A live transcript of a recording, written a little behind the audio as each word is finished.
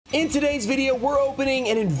In today's video, we're opening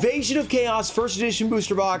an Invasion of Chaos First Edition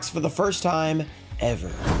booster box for the first time ever.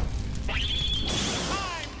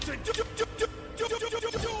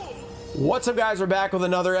 What's up, guys? We're back with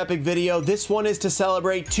another epic video. This one is to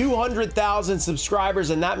celebrate 200,000 subscribers,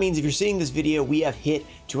 and that means if you're seeing this video, we have hit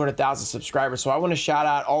 200,000 subscribers. So I want to shout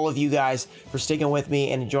out all of you guys for sticking with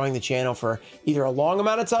me and enjoying the channel for either a long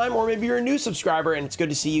amount of time, or maybe you're a new subscriber and it's good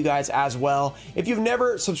to see you guys as well. If you've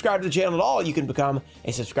never subscribed to the channel at all, you can become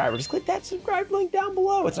a subscriber. Just click that subscribe link down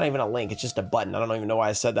below. It's not even a link, it's just a button. I don't even know why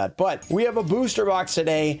I said that, but we have a booster box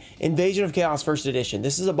today, Invasion of Chaos First Edition.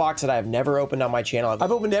 This is a box that I've never opened on my channel.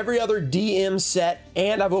 I've opened every other DM set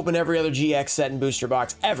and I've opened every other GX set and booster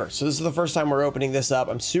box ever. So this is the first time we're opening this up.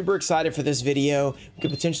 I'm super excited for this video. We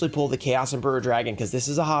could potentially pull the Chaos Emperor Dragon because this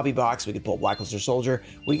is a hobby box. We could pull Blackluster Soldier.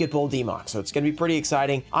 We could pull D-Mock. So it's going to be pretty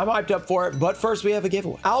exciting. I'm hyped up for it, but first we have a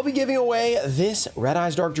giveaway. I'll be giving away this Red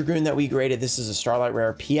Eyes Dark Dragoon that we graded. This is a Starlight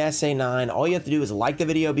Rare PSA 9. All you have to do is like the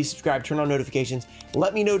video, be subscribed, turn on notifications.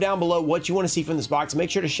 Let me know down below what you want to see from this box. Make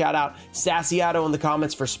sure to shout out Sassiato in the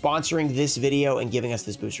comments for sponsoring this video and giving us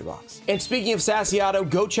this booster box. And speaking of Sassiato,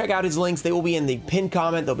 go check out his links. They will be in the pinned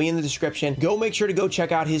comment. They'll be in the description. Go make sure to go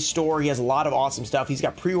check out his store. He has a lot of awesome stuff. He's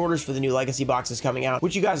got pre-orders for the new Legacy boxes coming out,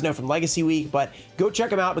 which you guys know from Legacy Week, but go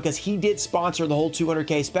check him out because he did sponsor the whole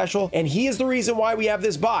 200K special, and he is the reason why we have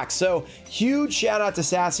this box. So huge shout out to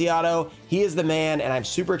Sassiato. He is the man, and I'm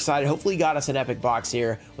super excited. Hopefully he got us an epic box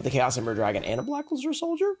here with the Chaos Emperor Dragon and a Blackluster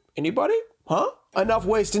Soldier. Anybody? Huh? Enough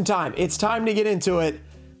wasting time. It's time to get into it.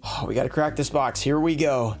 Oh, we got to crack this box. Here we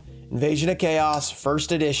go. Invasion of Chaos,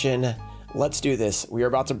 First Edition. Let's do this. We are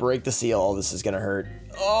about to break the seal. Oh, this is going to hurt.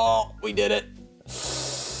 Oh, we did it.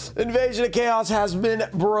 Invasion of Chaos has been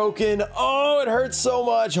broken. Oh, it hurts so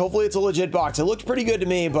much. Hopefully it's a legit box. It looks pretty good to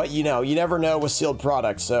me, but you know, you never know with sealed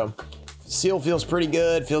products. So seal feels pretty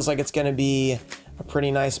good. Feels like it's going to be a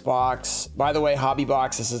pretty nice box. By the way, hobby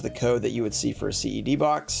box, this is the code that you would see for a CED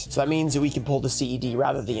box. So that means that we can pull the CED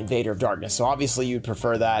rather than the Invader of Darkness. So obviously you'd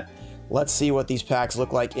prefer that. Let's see what these packs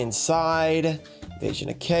look like inside. Invasion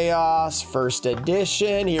of Chaos, First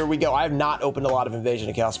Edition. Here we go. I have not opened a lot of Invasion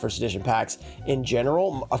of Chaos First Edition packs in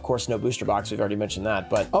general. Of course, no booster box. We've already mentioned that.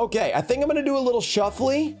 But okay, I think I'm going to do a little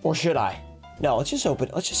shuffly. Or should I? No, let's just open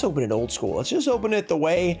it old school. Let's just open it the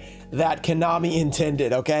way that Konami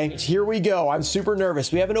intended, okay? Here we go. I'm super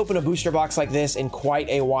nervous. We haven't opened a booster box like this in quite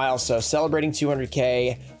a while, so celebrating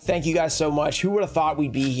 200K. Thank you guys so much. Who would have thought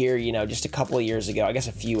we'd be here, you know, just a couple of years ago? I guess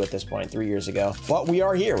a few at this point, 3 years ago. But we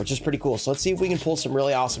are here, which is pretty cool. So let's see if we can pull some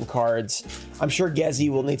really awesome cards. I'm sure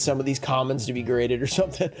Gezi will need some of these commons to be graded or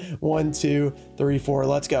something. 1, 2, 3, 4.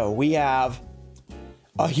 Let's go. We have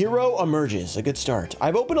a Hero Emerges, a good start.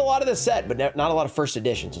 I've opened a lot of this set, but not a lot of first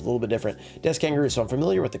editions. It's a little bit different. Death Kangaroo, so I'm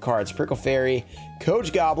familiar with the cards. Prickle Fairy,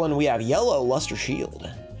 Coach Goblin. We have Yellow Luster Shield,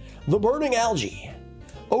 the Burning Algae.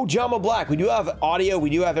 Oh, Jama Black. We do have audio. We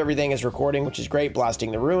do have everything as recording, which is great.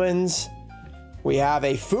 Blasting the Ruins. We have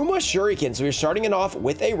a Fuma Shuriken. So we're starting it off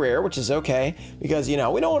with a rare, which is okay because, you know,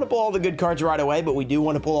 we don't want to pull all the good cards right away, but we do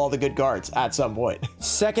want to pull all the good cards at some point.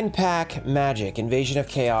 Second pack, Magic, Invasion of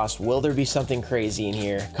Chaos. Will there be something crazy in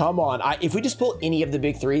here? Come on. If we just pull any of the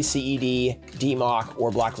big three, CED, D-Mock, or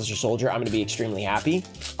Blackluster Soldier, I'm going to be extremely happy.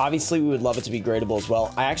 Obviously, we would love it to be gradable as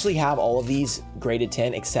well. I actually have all of these graded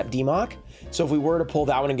 10 except D-Mock. So if we were to pull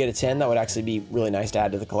that one and get a 10, that would actually be really nice to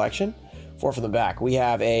add to the collection. 4 from the back. We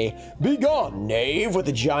have a Begone Knave with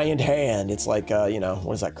a giant hand. It's like, you know,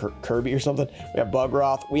 what is that, Kirby or something? We have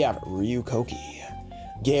Bugroth. We have Ryukoki.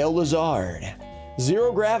 Gale Lizard.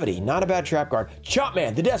 Zero Gravity. Not a bad trap card.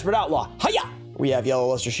 Chopman, the Desperate Outlaw. Hiya! We have Yellow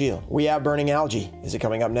Luster Shield. We have Burning Algae. Is it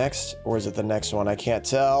coming up next? Or is it the next one? I can't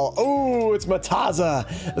tell. Oh, it's Mataza,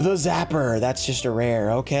 the Zapper. That's just a rare.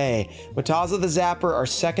 Okay. Mataza, the Zapper, our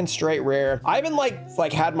second straight rare. I haven't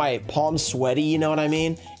like had my palms sweaty, you know what I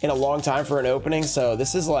mean, in a long time for an opening. So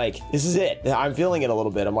this is it. I'm feeling it a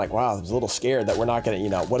little bit. I'm like, wow, I was a little scared that we're not going to, you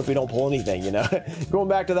know, what if we don't pull anything, you know? Going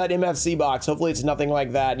back to that MFC box. Hopefully it's nothing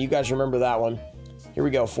like that. You guys remember that one. Here we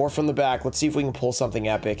go, 4 from the back. Let's see if we can pull something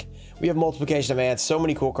epic. We have Multiplication of Ants, so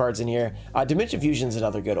many cool cards in here. Dimension Fusion's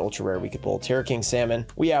another good ultra rare we could pull. Terra King Salmon.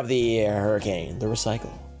 We have the Hurricane, the Recycle.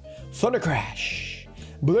 Thunder Crash.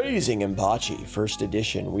 Blazing Empachi, First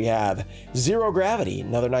Edition. We have Zero Gravity,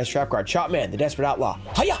 another nice trap card. Chopman, the Desperate Outlaw.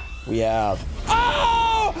 Hiya! We have... Oh!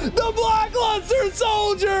 The Blackluster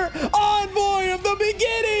Soldier! Envoy of the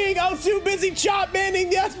Beginning! I was too busy Chopmanning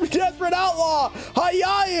the Desperate Outlaw!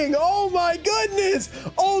 Hi-ying! Oh my goodness!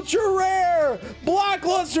 Ultra rare!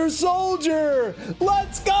 Blackluster Soldier!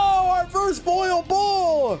 Let's go! Our first foil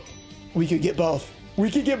pull! We could get both. We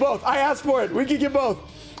could get both. I asked for it. We could get both.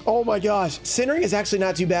 Oh my gosh. Centering is actually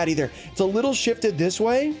not too bad either. It's a little shifted this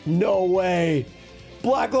way. No way.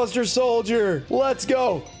 Blackluster Soldier. Let's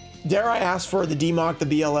go. Dare I ask for the DMOC, the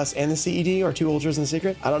BLS, and the CED, or 2 ultras in the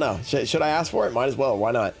secret? I don't know. Should I ask for it? Might as well.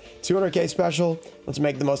 Why not? 200k special. Let's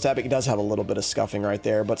make the most epic. It does have a little bit of scuffing right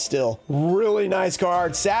there, but still, really nice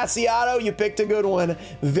card. Sassy Otto, you picked a good one.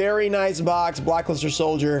 Very nice box. Blackluster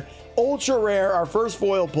Soldier. Ultra rare, our first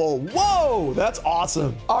foil pull. Whoa, that's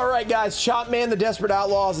awesome. All right, guys, Chopman the Desperate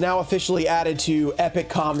Outlaw is now officially added to Epic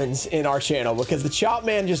Commons in our channel because the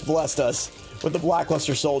Chopman just blessed us with the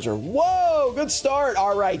Blackluster Soldier. Whoa, good start.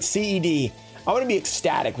 All right, CED. I'm gonna be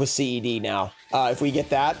ecstatic with CED now. If we get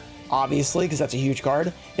that, obviously, because that's a huge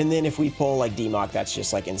card. And then if we pull like DMOC, that's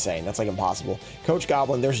just like insane. That's like impossible. Coach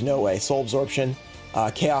Goblin, there's no way. Soul Absorption,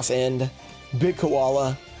 Chaos End, Big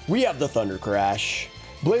Koala. We have the Thunder Crash.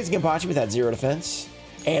 Blazing Kenpachi with that 0 defense,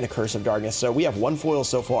 and a Curse of Darkness. So we have 1 foil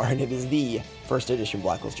so far, and it is the first edition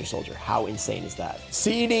Blackluster Soldier. How insane is that?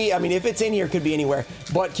 CED, I mean, if it's in here, it could be anywhere.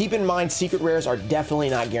 But keep in mind, secret rares are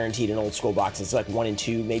definitely not guaranteed in old school boxes. It's like 1 in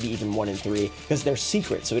 2, maybe even 1 in 3, because they're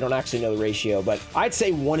secret, so we don't actually know the ratio. But I'd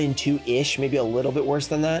say 1 in 2-ish, maybe a little bit worse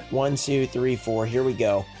than that. 1, 2, 3, 4, here we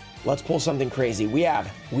go. Let's pull something crazy. We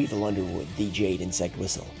have Weevil Underwood, the Jade Insect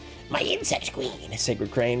Whistle. My Insect Queen,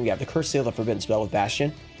 Sacred Crane. We have the Curse Seal, the Forbidden Spell with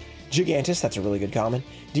Bastion. Gigantus, that's a really good common.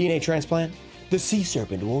 DNA Transplant. The Sea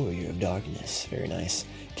Serpent, Warrior of Darkness. Very nice.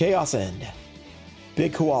 Chaos End.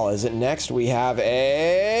 Big Koala. Is it next? We have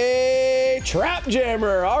a Trap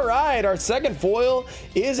Jammer. All right, our second foil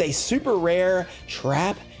is a super rare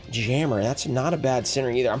Trap Jammer. That's not a bad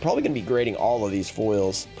centering either. I'm probably going to be grading all of these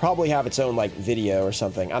foils. Probably have its own like video or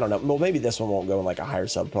something. I don't know. Well, maybe this one won't go in like a higher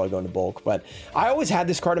sub. Probably go into bulk. But I always had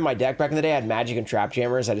this card in my deck back in the day. I had Magic and Trap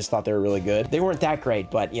Jammers. I just thought they were really good. They weren't that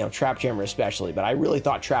great, but you know, Trap Jammer especially. But I really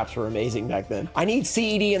thought traps were amazing back then. I need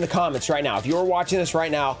CED in the comments right now. If you're watching this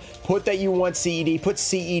right now, put that you want CED. Put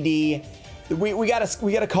CED. We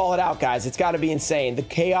gotta call it out, guys. It's gotta be insane. The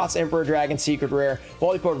Chaos Emperor Dragon Secret Rare. We've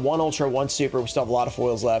only put 1 Ultra, 1 Super. We still have a lot of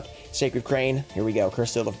foils left. Sacred Crane. Here we go.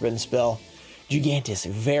 Curse Seal, the Forbidden Spell. Gigantus.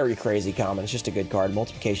 Very crazy common. It's just a good card.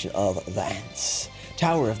 Multiplication of Vance.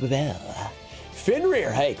 Tower of Babel.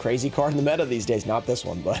 Fenrir. Hey, crazy card in the meta these days. Not this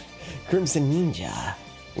one, but Crimson Ninja.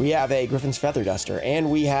 We have a Griffin's Feather Duster, and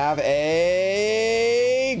we have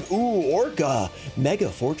a Orca Mega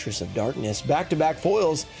Fortress of Darkness. Back-to-back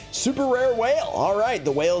foils. Super rare whale. All right,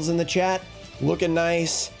 the whale's in the chat. Looking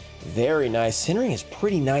nice. Very nice. Centering is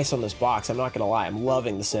pretty nice on this box. I'm not going to lie. I'm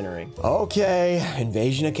loving the centering. Okay.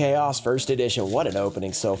 Invasion of Chaos, first edition. What an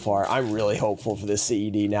opening so far. I'm really hopeful for this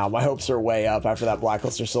CED now. My hopes are way up after that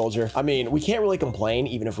Blackluster Soldier. I mean, we can't really complain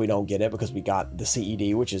even if we don't get it because we got the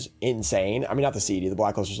CED, which is insane. I mean, not the CED, the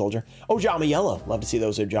Blackluster Soldier. Ojama Yellow. Love to see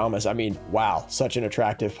those Ojamas. I mean, wow. Such an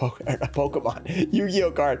attractive Pokemon.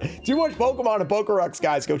 Yu-Gi-Oh card. Too much Pokemon and Pokerux,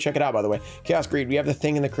 guys. Go check it out, by the way. Chaos Greed. We have the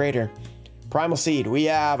thing in the crater. Primal Seed, we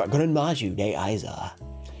have Grunmaju de Aiza.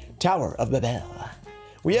 Tower of Babel.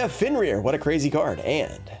 We have Fenrir, what a crazy card,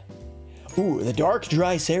 and the Dark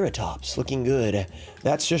Dry Ceratops, looking good.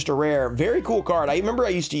 That's just a rare, very cool card. I remember I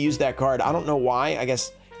used to use that card. I don't know why, I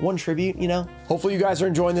guess one tribute, you know? Hopefully you guys are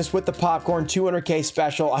enjoying this with the popcorn 200k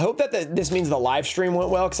special. I hope that this means the live stream went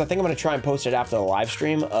well, because I think I'm gonna try and post it after the live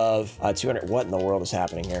stream of 200, what in the world is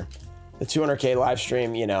happening here? The 200k live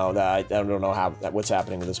stream, you know, I don't know what's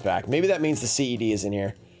happening with this pack. Maybe that means the CED is in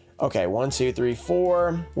here. Okay, 1, 2, 3,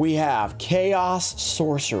 4. We have Chaos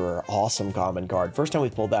Sorcerer, awesome common card. First time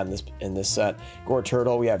we pulled that in this set. Gore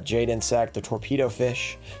Turtle. We have Jade Insect, the Torpedo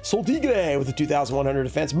Fish, Sol Tigre with the 2,100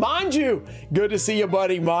 defense. Manju, good to see you,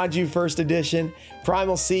 buddy. Manju, first edition.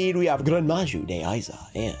 Primal Seed. We have Grunmaju de Aiza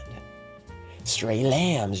and Stray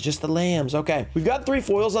Lambs, just the lambs. Okay, we've got 3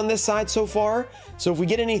 foils on this side so far. So if we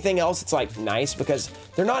get anything else, it's like nice because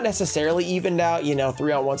they're not necessarily evened out, you know,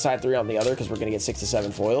 3 on one side, 3 on the other, because we're gonna get 6 to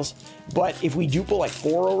 7 foils. But if we do pull like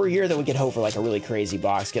 4 over here, then we can hope for like a really crazy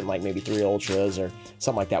box, getting like maybe 3 ultras or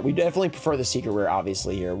something like that. We definitely prefer the secret rare,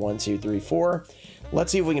 obviously, here. 1, 2, 3, 4.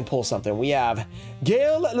 Let's see if we can pull something. We have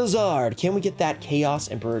Gale Lazard. Can we get that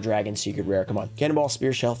Chaos Emperor Dragon secret rare? Come on. Cannonball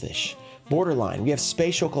Spear Shellfish. Borderline. We have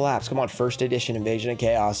Spatial Collapse. Come on, first edition Invasion of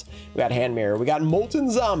Chaos. We got Hand Mirror. We got Molten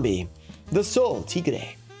Zombie. The Sol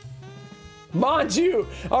Tigre. Manju,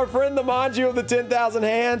 our friend the Manju of the 10,000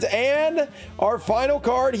 hands. And our final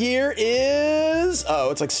card here is,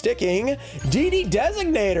 it's like sticking. DD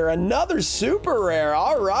Designator, another super rare.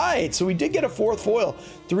 All right, so we did get a 4th foil.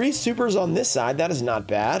 3 supers on this side. That is not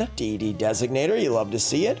bad. DD Designator, you love to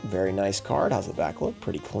see it. Very nice card. How's the back look?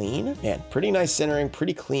 Pretty clean. Man, pretty nice centering,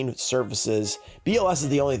 pretty clean surfaces. BLS is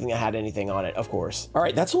the only thing that had anything on it, of course. All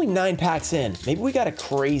right, that's only 9 packs in. Maybe we got a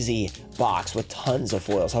crazy box with tons of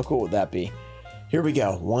foils. How cool would that be? Here we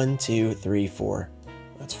go. 1, 2, 3, 4.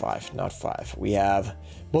 That's 5, not 5. We have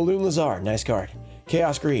Balloon Lazar, nice card.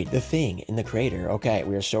 Chaos Greed, the Thing in the Crater. Okay,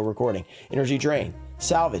 we are still recording. Energy Drain,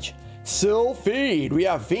 Salvage, Sylpheed. We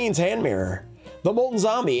have Fiend's Hand Mirror, the Molten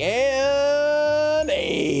Zombie, and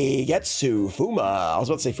a Getsu Fuma. I was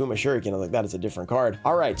about to say Fuma Shuriken. I was like, that is a different card.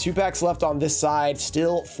 All right, 2 packs left on this side.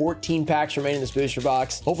 Still 14 packs remaining in this booster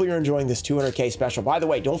box. Hopefully you're enjoying this 200K special. By the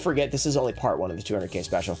way, don't forget, this is only part 1 of the 200K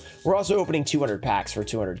special. We're also opening 200 packs for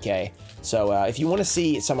 200K. So if you want to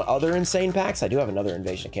see some other insane packs, I do have another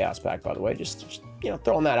Invasion of Chaos pack, by the way. Just you know,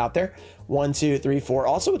 throwing that out there. 1, 2, 3, 4.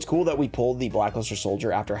 Also, it's cool that we pulled the Blackluster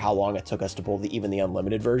Soldier after how long it took us to pull even the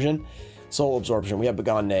unlimited version. Soul Absorption, we have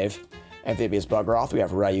Begone Knave, Amphibious Bugroth, we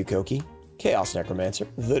have Ryu Koki, Chaos Necromancer,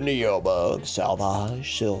 the Neobug,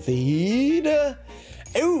 Salvage, Sylpheed.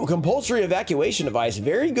 Ooh, Compulsory Evacuation Device,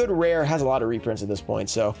 very good rare, has a lot of reprints at this point,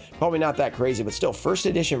 so probably not that crazy, but still, first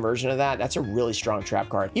edition version of that, that's a really strong trap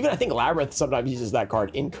card. Even I think Labyrinth sometimes uses that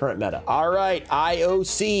card in current meta. All right,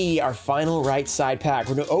 IOC, our final right side pack.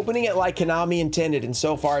 We're opening it like Konami intended, and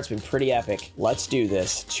so far it's been pretty epic. Let's do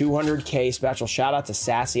this. 200K special. Shout out to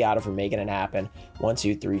Sassy Otto for making it happen. 1,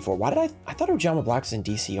 2, 3, 4. Why did I thought Ojama Black was in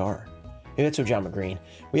DCR. Maybe that's Ojama Green.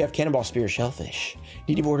 We have Cannonball Spear Shellfish,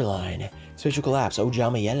 DD Borderline, Spatial Collapse,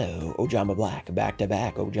 Ojama Yellow, Ojama Black,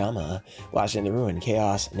 back-to-back Ojama, Blasting the Ruin,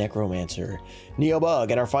 Chaos Necromancer,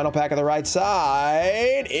 Neobug, and our final pack on the right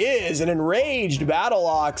side is an Enraged Battle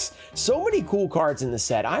Ox. So many cool cards in the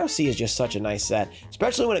set. IOC is just such a nice set,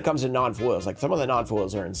 especially when it comes to non-foils. Like, some of the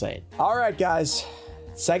non-foils are insane. All right, guys,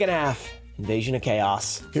 second half. Invasion of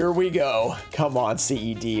Chaos. Here we go. Come on,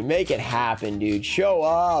 CED. Make it happen, dude. Show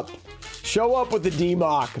up. Show up with the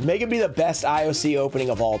DMOC. Make it be the best IOC opening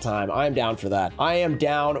of all time. I am down for that. I am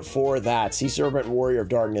down for that. Sea Serpent Warrior of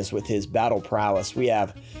Darkness with his battle prowess. We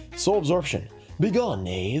have Soul Absorption. Begone,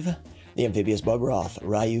 Knave. The Amphibious Bugroth,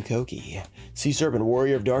 Ryu Koki. Sea Serpent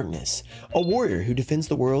Warrior of Darkness. A warrior who defends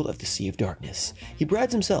the world of the Sea of Darkness. He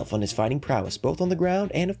prides himself on his fighting prowess both on the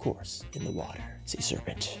ground and, of course, in the water. Sea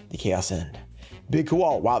Serpent, the Chaos End. Big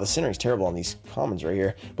Koal. Wow, the centering's terrible on these commons right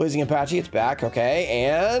here. Blazing Apache, it's back, okay.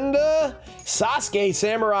 And Sasuke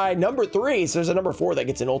Samurai number 3. So there's a number 4 that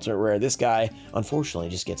gets an ultimate rare. This guy, unfortunately,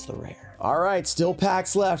 just gets the rare. All right, still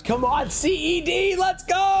packs left. Come on, CED, let's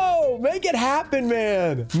go. Make it happen,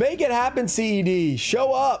 man. Make it happen, CED.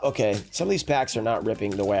 Show up. Okay, some of these packs are not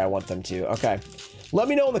ripping the way I want them to. Okay. Let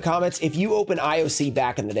me know in the comments if you opened IOC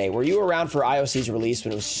back in the day. Were you around for IOC's release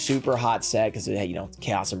when it was super hot set because it had, you know,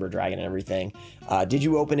 Chaos Ember Dragon and everything? Did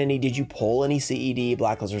you open any? Did you pull any CED,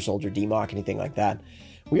 Blackluster Soldier, DMOC, anything like that?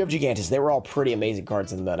 We have Gigantus. They were all pretty amazing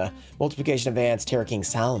cards in the meta. Multiplication Advance, Terra King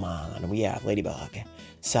Salmon. We have Ladybug,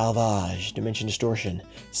 Salvage, Dimension Distortion,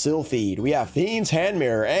 Sylpheed. We have Fiend's Hand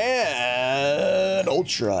Mirror and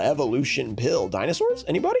Ultra Evolution Pill. Dinosaurs?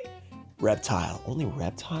 Anybody? Reptile. Only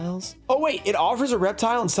reptiles? Oh wait, it offers a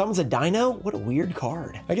reptile and summons a dino? What a weird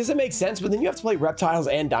card. I guess it makes sense, but then you have to play reptiles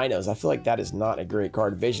and dinos. I feel like that is not a great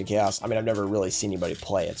card. Invasion of Chaos. I mean, I've never really seen anybody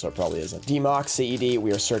play it, so it probably isn't. DMOC, CED,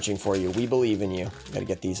 we are searching for you. We believe in you. Gotta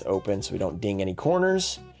get these open so we don't ding any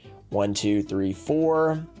corners. 1, 2, 3,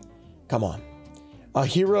 4. Come on. A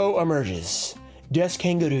hero emerges. Des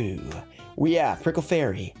Kangaroo. We have Prickle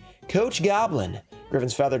Fairy, Coach Goblin,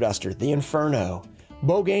 Griffin's Feather Duster, the Inferno,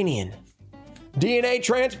 Boganian, DNA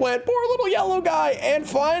Transplant, poor little yellow guy, and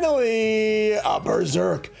finally, a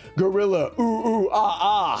Berserk Gorilla, ooh, ooh, ah,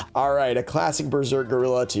 ah. All right, a classic Berserk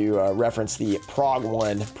Gorilla to reference the Prog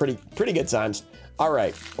one, pretty good times. All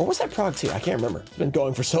right, what was that Prog 2? I can't remember. It's been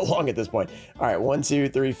going for so long at this point. All right, 1, 2,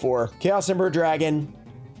 3, 4. Chaos Ember Dragon,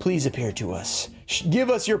 please appear to us. Give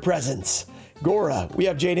us your presence. Gora, we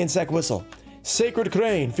have Jade Insect Whistle. Sacred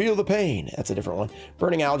Crane, feel the pain. That's a different one.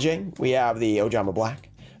 Burning Algae, we have the Ojama Black.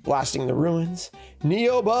 Blasting the Ruins,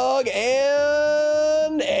 Neobug,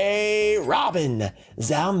 and a Robin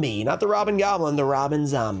Zombie. Not the Robin Goblin, the Robin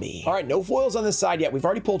Zombie. All right, no foils on this side yet. We've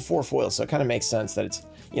already pulled 4 foils, so it kind of makes sense that it's,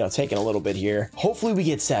 you know, taking a little bit here. Hopefully we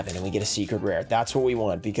get 7 and we get a secret rare. That's what we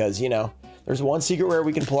want because, you know, there's one secret rare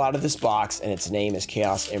we can pull out of this box, and its name is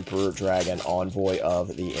Chaos Emperor Dragon, Envoy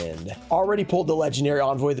of the End. Already pulled the legendary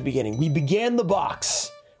Envoy at the beginning. We began the box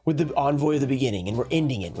with the Envoy of the beginning, and we're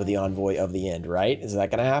ending it with the Envoy of the end, right? Is that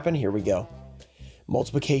gonna happen? Here we go.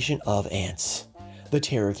 Multiplication of Ants. The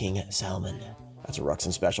Terror King Salmon. That's a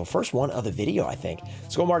Ruxin special. First one of the video, I think.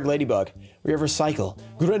 Skull Mark Ladybug. We have Recycle.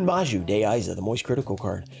 Gren Maju, De Isa, the Moist Critical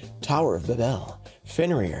card. Tower of Babel.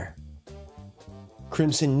 Fenrir.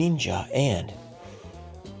 Crimson Ninja, and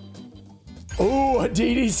oh, a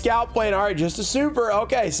DD Scout Plane. All right, just a super.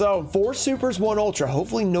 Okay, so 4 supers, 1 ultra.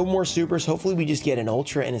 Hopefully no more supers. Hopefully we just get an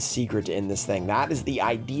ultra and a secret to end this thing. That is the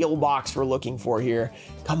ideal box we're looking for here.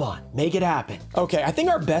 Come on, make it happen. Okay, I think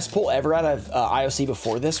our best pull ever out of IOC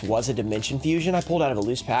before this was a Dimension Fusion. I pulled out of a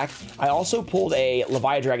loose pack. I also pulled a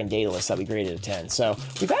Leviathan Dragon Daedalus that we graded a 10. So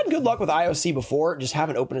we've had good luck with IOC before, just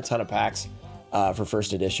haven't opened a ton of packs for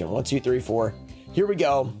first edition. 1, 2, 3, 4. Here we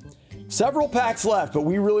go. Several packs left, but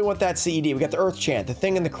we really want that CED. We got the Earth Chant, the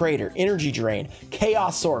Thing in the Crater, Energy Drain,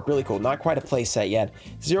 Chaos Sork, really cool. Not quite a play set yet.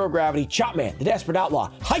 Zero Gravity, Chopman, the Desperate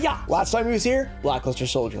Outlaw. Hiya! Last time he was here, Blackluster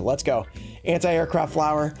Soldier. Let's go. Anti-Aircraft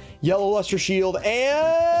Flower, Yellow Luster Shield,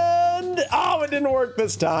 and oh, it didn't work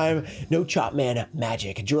this time. No Chopman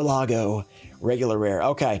Magic, Dralago, regular rare.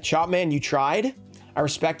 Okay, Chopman, you tried. I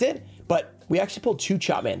respect it, but we actually pulled 2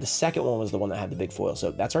 Chopman. The second one was the one that had the big foil,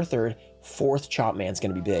 so that's our third. 4th Chopman's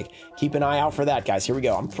gonna be big. Keep an eye out for that, guys. Here we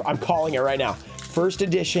go. I'm calling it right now. First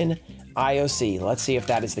edition IOC. Let's see if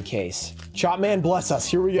that is the case. Chopman, bless us.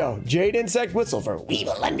 Here we go. Jade Insect Whistle for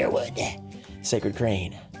Weevil Underwood. Sacred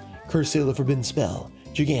Crane. Curse the Forbidden Spell.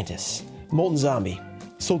 Gigantus. Molten Zombie.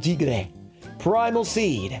 Soul Tigre. Primal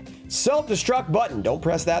Seed. Self-destruct button. Don't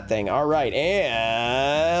press that thing. All right.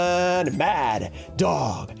 And Mad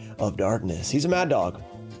Dog of Darkness. He's a mad dog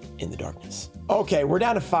in the darkness. Okay, we're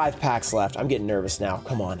down to 5 packs left. I'm getting nervous now.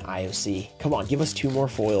 Come on, IOC. Come on, give us 2 more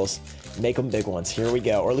foils. Make them big ones. Here we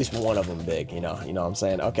go. Or at least one of them big, you know what I'm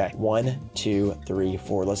saying? Okay, 1, 2, 3,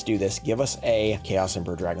 4. Let's do this. Give us a Chaos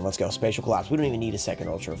Emperor Dragon. Let's go. Spatial Collapse. We don't even need a second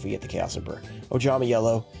ultra if we get the Chaos Emperor. Ojama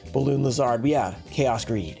Yellow, Balloon Lizard. We have Chaos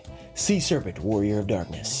Greed, Sea Serpent, Warrior of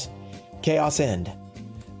Darkness, Chaos End,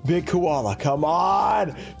 Big Koala. Come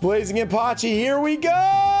on, Blazing Impachi. Here we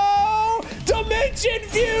go. Dimension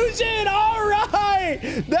Fusion! All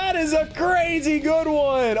right! That is a crazy good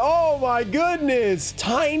one. Oh my goodness.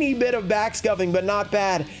 Tiny bit of back scuffing, but not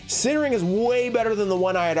bad. Centering is way better than the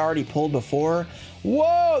one I had already pulled before.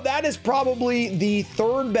 Whoa, that is probably the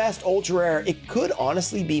 3rd best ultra rare. It could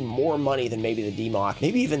honestly be more money than maybe the DMOC,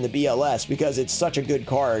 maybe even the BLS, because it's such a good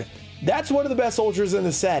card. That's one of the best ultras in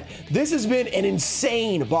the set. This has been an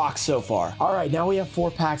insane box so far. All right, now we have 4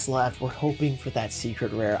 packs left. We're hoping for that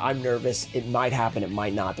secret rare. I'm nervous. It might happen, it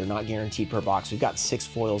might not. They're not guaranteed per box. We've got 6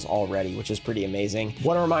 foils already, which is pretty amazing.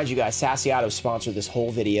 Want to remind you guys, Sassiato sponsored this whole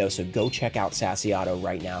video, so go check out Sassiato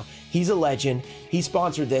right now. He's a legend. He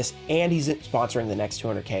sponsored this, and he's sponsoring the next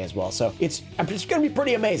 200K as well. So it's going to be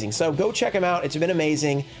pretty amazing. So go check him out. It's been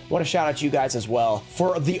amazing. Want to shout out to you guys as well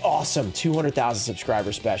for the awesome 200,000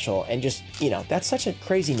 subscriber special. And just, you know, that's such a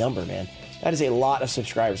crazy number, man. That is a lot of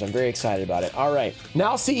subscribers. I'm very excited about it. All right.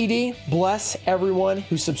 Now, CED, bless everyone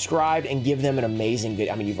who subscribed and give them an amazing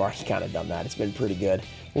video. I mean, you've already kind of done that. It's been pretty good.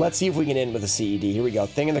 Let's see if we can end with a CED. Here we go.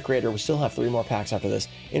 Thing in the Crater. We still have 3 more packs after this.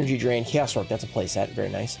 Energy Drain, Chaos Orc. That's a playset. Very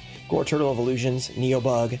nice. Gore Turtle of Illusions,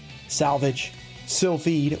 Neobug, Salvage,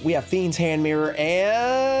 Sylphid. We have Fiend's Hand Mirror,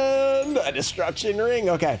 and a Destruction Ring.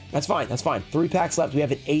 Okay, that's fine. That's fine. 3 packs left. We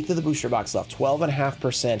have an 1/8 of the booster box left.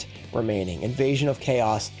 12.5% remaining. Invasion of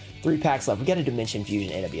Chaos. 3 packs left. We got a Dimension Fusion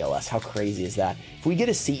and a BLS. How crazy is that? If we get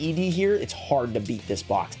a CED here, it's hard to beat this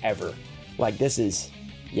box ever. Like, this is...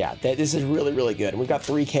 yeah, this is really, really good. And we've got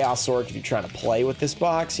 3 Chaos Sork if you're trying to play with this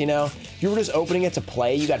box, you know? If you were just opening it to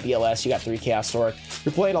play, you got BLS, you got 3 Chaos Sork.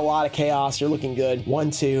 You're playing a lot of Chaos, you're looking good.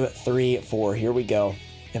 1, 2, 3, 4, here we go.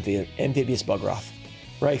 Amphibious Bugroth,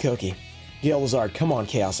 Raikoki, Gale Lizard, come on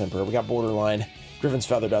Chaos Emperor. We got Borderline, Griffin's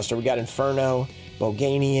Feather Duster, we got Inferno,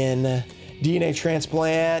 Boganian, DNA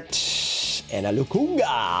Transplant, and a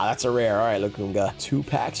Lukunga. That's a rare. All right, Lukunga. 2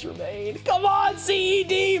 packs remain. Come on,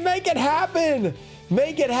 CED, make it happen.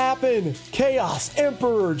 Make it happen. Chaos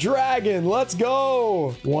Emperor Dragon. Let's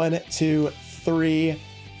go. 1, 2, 3,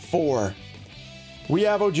 4. We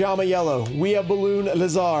have Ojama Yellow. We have Balloon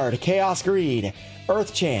Lizard. Chaos Greed.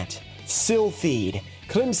 Earth Chant. Sylphid.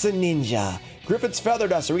 Crimson Ninja. Griffin's Feather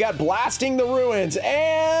Duster. We got Blasting the Ruins.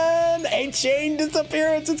 And a Chain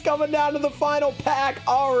Disappearance. It's coming down to the final pack.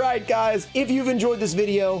 All right, guys. If you've enjoyed this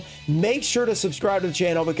video, make sure to subscribe to the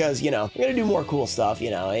channel because, you know, we're going to do more cool stuff,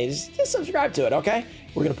 you know. Just subscribe to it, okay?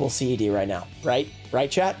 We're going to pull CED right now. Right? Right,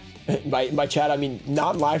 chat? By chat, I mean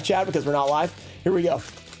non-live chat because we're not live. Here we go.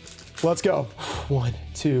 Let's go. 1,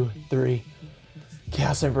 2, 3.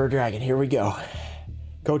 Chaos Emperor Dragon. Here we go.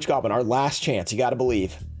 Coach Goblin, our last chance. You got to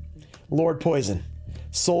believe. Lord Poison,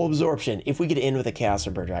 Soul Absorption. If we could end with a Chaos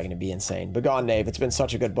Emperor Dragon, it'd be insane. Begone Knave, it's been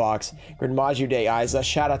such a good box. Gridmaju de Isa.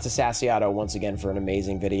 Shout out to Sassiato once again for an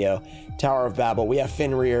amazing video. Tower of Babel. We have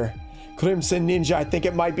Fenrir. Crimson Ninja, I think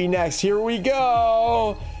it might be next. Here we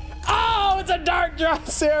go. Oh, it's a Dark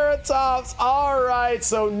Triceratops. All right,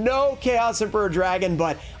 so no Chaos Emperor Dragon,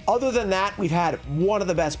 but other than that, we've had one of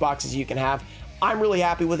the best boxes you can have. I'm really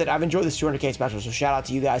happy with it. I've enjoyed this 200K special, so shout out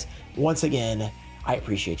to you guys once again. I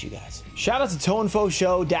appreciate you guys. Shout out to Tonefo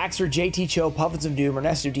Show, Daxter, JT Cho, Puffins of Doom,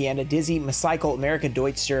 Ernesto Deanna, Dizzy, Macycle, America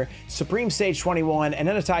Deutster, Supreme Stage 21,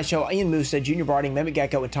 Ananatai Show, Ian Musa, Junior Barding, Mimic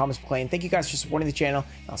Gecko, and Thomas McLean. Thank you guys for supporting the channel.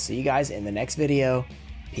 I'll see you guys in the next video.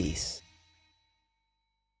 Peace.